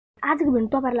आजको भिडियो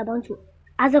तपाईहरुलाई भन्छु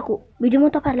आजको भिडियोमा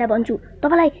तपाईहरुलाई भन्छु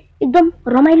तपाईलाई एकदम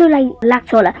रमाइलो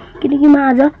लाग्छ होला किनकि म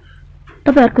आज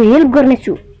तपाईहरुको हेल्प गर्ने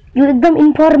छु। यो एकदम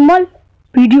इन्फर्मल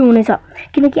भिडियो हुनेछ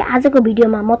किनकि आजको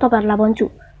भिडियोमा म तपाईहरुलाई भन्छु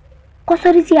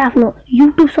कसरी चाहिँ आफ्नो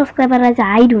YouTube सब्स्क्राइबरलाई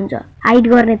चाहिँ हाइड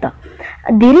गर्ने त।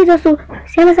 धेरै जसो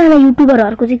साना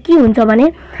युट्युबरहरुको चाहिँ के हुन्छ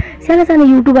भने साना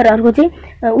युट्युबरहरुको चाहिँ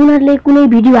उनीहरुले कुनै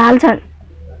भिडियो हाल्छन्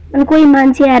अनि कोही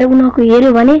मान्छे आएर उनीहरुको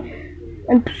हेर्यो भने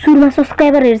सुरुमा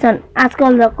सब्स्क्राइबर हेर्छन्।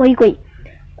 आजकल त कोही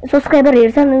सब्स्क्राइबर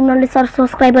हेर्छन् उनीहरुले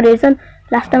सब्स्क्राइबर हेर्छन्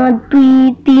लास्टमा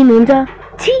 2-3 हुन्छ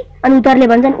छी अनि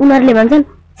उनीहरुले भन्छन्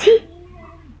छी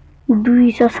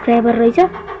 2 सब्स्क्राइबर रहेछ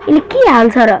यसले के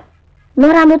हाल्छ र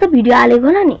नराम्रो त भिडियो हालेको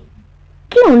होला नि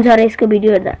के हुन्छ र यसको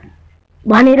भिडियो हेर्दा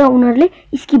भनेर उनीहरुले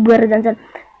स्किप गरेर जान्छन्।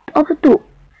 अब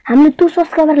हामीले त्यो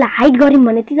सब्स्क्राइबरलाई हाइड गर्यौं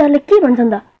भने तिनीहरुले के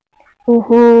भन्छन् त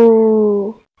ओहो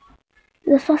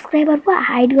यो सब्स्क्राइबर पो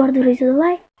हाइड गर्दै रहेछ त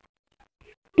भाइ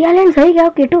ट्यालेन्ट छ है क्या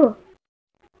केटो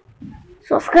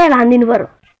सब्स्क्राइब हान्दिनु पर्यो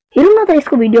हेरौँ न त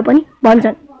यसको भिडियो पनि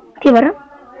भन्छन्। के भएर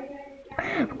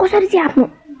कसरी चाहिँ आफ्नो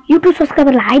YouTube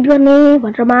सब्स्क्राइबरलाई हाइड गर्ने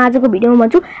भनेर म आजको भिडियोमा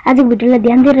भन्छु। आजको भिडियोलाई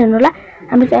ध्यान दिएर हेर्नु होला।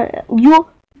 हाम्रो यो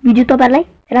भिडियो तपाईहरुलाई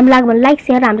राम्रो लाग्यो भने लाइक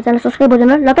शेयर हाम्रो च्यानल सब्स्क्राइब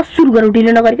गर्नु ल। त सुरु गरौँ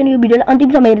ढिलो नगरिकन यो भिडियोलाई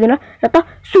अन्तिमसम्म हेर्दिनु ल। त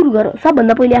सुरु गरौँ।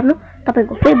 सबभन्दा पहिले आफ्नो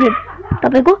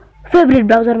तपाईको फेभरेट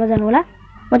ब्राउजरमा जानु होला।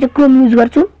 म चाहिँ क्रोम युज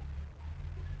गर्छु।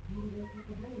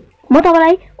 म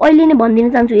तपाईलाई अहिले नै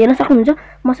भनिदिन चाहन्छु हेर्न सक्नुहुन्छ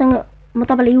म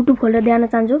तपाईलाई YouTube खोलेर देखाउन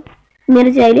चाहन्छु।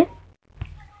 मेरो चाहिँ अहिले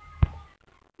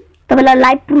तपाईलाई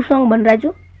लाइभ प्रुफसँग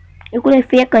भनिरहेछु यो कुनै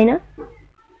फेक हैन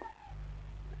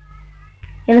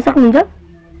हेर्न सक्नुहुन्छ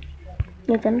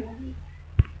यो च्यानल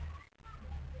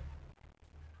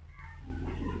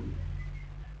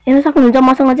हेर्न सक्नुहुन्छ।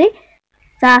 मसँग चाहिँ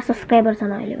 4 सब्स्क्राइबर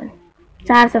छन् अहिले पनि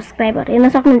 4 सब्स्क्राइबर हेर्न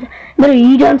सक्नुहुन्छ। मेरो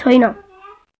हिडन छैन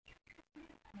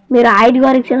मेरो हाइड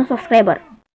गरेको छैन सब्स्क्राइबर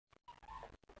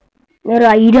मेरो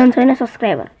हिडन छैन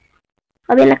सब्स्क्राइबर।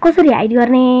 अब यसलाई कसरी हाइड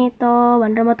गर्ने त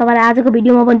भनेर म तपाईलाई आजको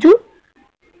भिडियोमा भन्छु।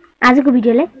 आजको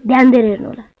भिडियोलाई ध्यान दिएर हेर्नु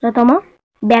होला। र त म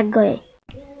ब्याक गए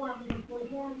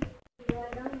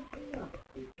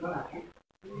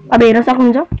अब हेर्न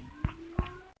सक्नुहुन्छ।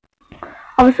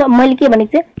 अब मैले के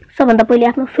भनेको थिएँ सबभन्दा पहिले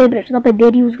आफ्नो फेभरेट तपाई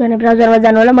धेरै युज गर्ने ब्राउजरमा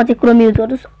जानु होला। म चाहिँ क्रोम युज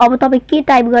गर्छु। अब तपाई के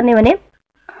टाइप गर्ने भने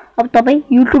अब तपाई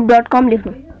youtube.com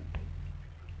लेख्नु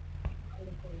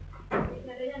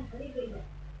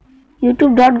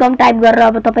youtube.com टाइप गरेर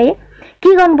अब तपाई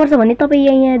के गर्नुपर्छ भने तपाई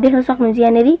यहाँ देख्न सक्नुहुन्छ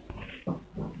यहाँनेरि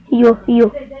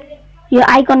यो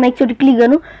आइकनमा एकचोटी क्लिक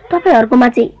गर्नु। तपाईहरुकोमा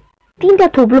चाहिँ 3टा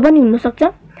थोप्लो पनि हुन सक्छ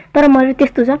तर मेरो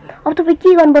त्यस्तो छ। अब तपाई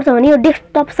के गर्नुपर्छ भने यो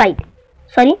डेस्कटप साइट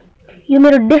यो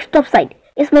मेरो डेस्कटप साइट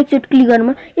यसमा एकचोटी क्लिक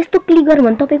गर्नु। यस्तो क्लिक गर्नु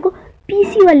भने तपाईको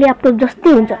पीसी वा ल्यापटप जस्तै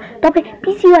हुन्छ। तपाई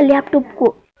पीसी वा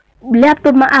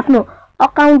ल्यापटपमा आफ्नो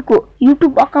अकाउन्टको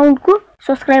YouTube अकाउन्टको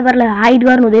सब्स्क्राइबरलाई हाइड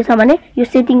गर्नु हुँदैछ भने यो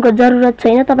सेटिङको जरुरत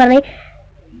छैन तपाईलाई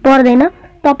पर्दैन।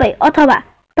 तपाई अथवा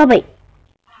तपाई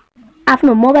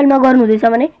आफ्नो मोबाइलमा गर्नु हुँदैछ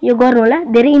भने यो गर्नु होला।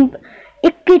 धेरै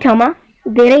एकै ठाउँमा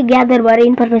धेरै ग्यादर भएर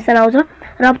इन्फर्मेसन आउँछ।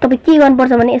 र अब तपाई के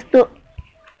गर्नुपर्छ भने यस्तो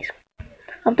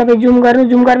अब तपाई जुम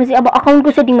गरेपछि अब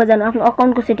अकाउन्टको सेटिङमा जानु। आफ्नो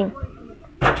अकाउन्टको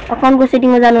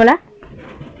सेटिङमा जानु होला।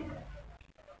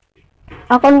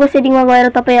 अकाउन्टको सेटिङमा गएर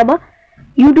तपाई अब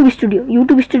YouTube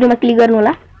स्टुडियोमा क्लिक गर्नु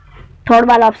होला। थर्ड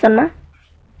वाला अप्सनमा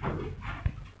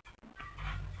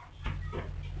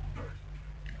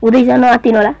हुँदैछ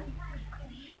नआतिनु होला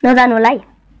नजानु होला है।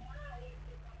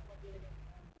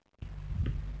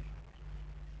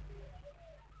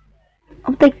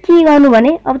 अब त के गर्नु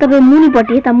भने अब तपाई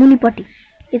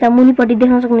यता मुनिपट्टि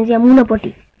देख्न सक्नुहुन्छ। यहाँ मुनिपट्टि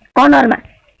कर्नरमा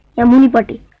यहाँ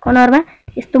मुनिपट्टि कर्नरमा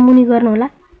यस्तो मुनि गर्नु होला।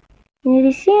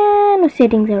 यहाँनेरि सानो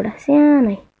सेटिङ छ एउटा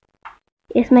सानो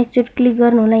यसमा एकचोटि क्लिक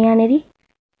गर्नु होला। यहाँनेरि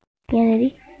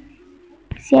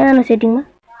सानो सेटिङमा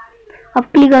अब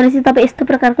क्लिक गरेपछि तपाई यस्तो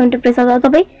प्रकारको इन्टरफेस आउँछ।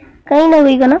 तपाई कहीँ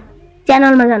नगइकन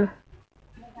च्यानलमा जानु।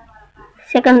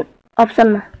 सेकेन्ड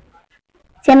अप्सनमा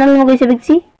च्यानलमा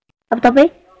गइसकेपछि अब तपाई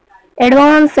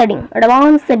एडभान्स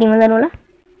सेटिङमा जानु होला।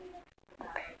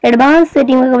 एडभान्स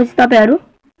सेटिङमा गएपछि तपाईहरु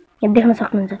यहाँ देख्न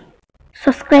सक्नुहुन्छ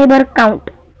सब्स्क्राइबर काउन्ट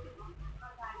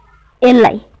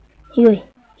यसलाई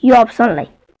यो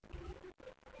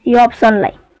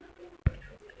अप्सनलाई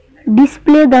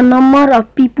display the number of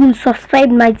people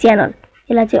subscribe my channel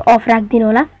यसलाई चाहिँ अफ राखिदिनु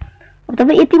होला। अब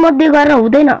तपाई यति मध्ये गरेर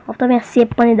हुँदैन। अब तपाई यहाँ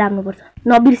सेभ पनि दाब्नुपर्छ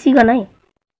नबिर्सिकन है।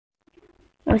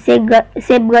 अब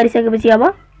सेभ गरिसकेपछि अब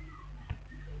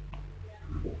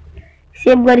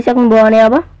सेभ गरिसक्नुभयो भने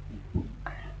अब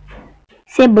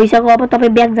सेभ भइसक्यो। अब तपाई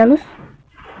ब्याक जानुस्।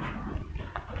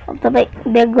 अब तपाई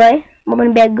ब्याक गए म पनि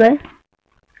ब्याक गए।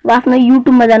 अब आफ्नो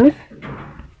युट्युबमा जानुस्।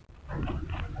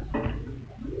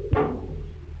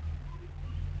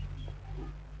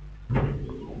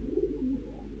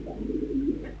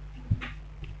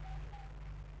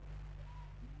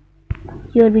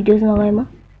 योर भिडियोजमा गएँ म।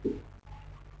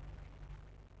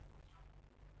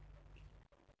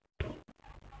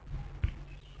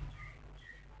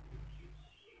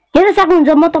 हेर्न सक्नुहुन्छ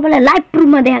म तपाईलाई लाइभ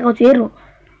प्रुफमा देखाएको छु। हेर्नु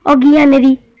अघि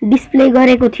यहाँनेरि डिस्प्ले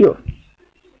गरेको थियो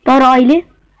तर अहिले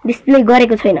डिस्प्ले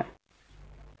गरेको छैन।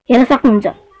 हेर्न सक्नुहुन्छ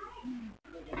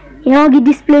यहाँ अघि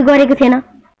डिस्प्ले गरेको थिएन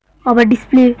अब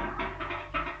डिस्प्ले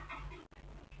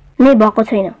नै भएको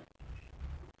छैन।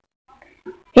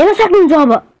 हेर्न सक्नुहुन्छ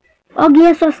अब अघि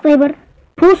यहाँ सब्स्क्राइबर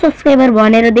 4 सब्स्क्राइबर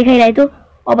भनेर देखाइरहेको थियो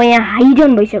अब यहाँ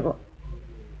हाइडन भइसक्यो।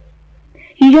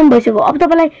 अब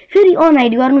तपाईलाई फेरि अन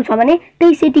हाइड गर्नु छ भने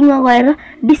त्यही सेटिङमा गएर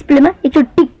डिस्प्लेमा एकचोटि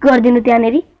टिक गरिदिनु।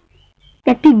 त्यहाँनेरि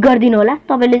त्यहाँ टिक गरिदिनु होला।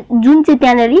 तपाईले जुन चाहिँ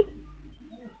त्यहाँनेरि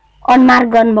अनमार्क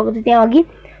गर्नुभएको थियो त्यहाँ अघि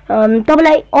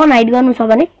तपाईलाई अन हाइड गर्नु छ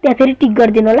भने त्यहाँ फेरि टिक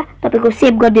गरिदिनु होला। तपाईको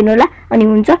सेभ गरिदिनु होला अनि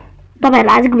हुन्छ।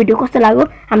 तपाईहरुलाई आजको भिडियो कस्तो लाग्यो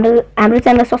हाम्रो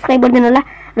च्यानल सब्स्क्राइब गरिदिनु होला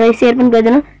र शेयर पनि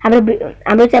गरिदिनु।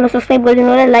 हाम्रो च्यानल सब्स्क्राइब गरिदिनु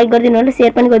होला, लाइक गरिदिनु होला,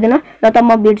 शेयर पनि गरिदिनु होला। र त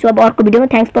म भेट्छु अब अर्को भिडियोमा।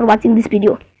 Thanks for watching this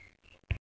video.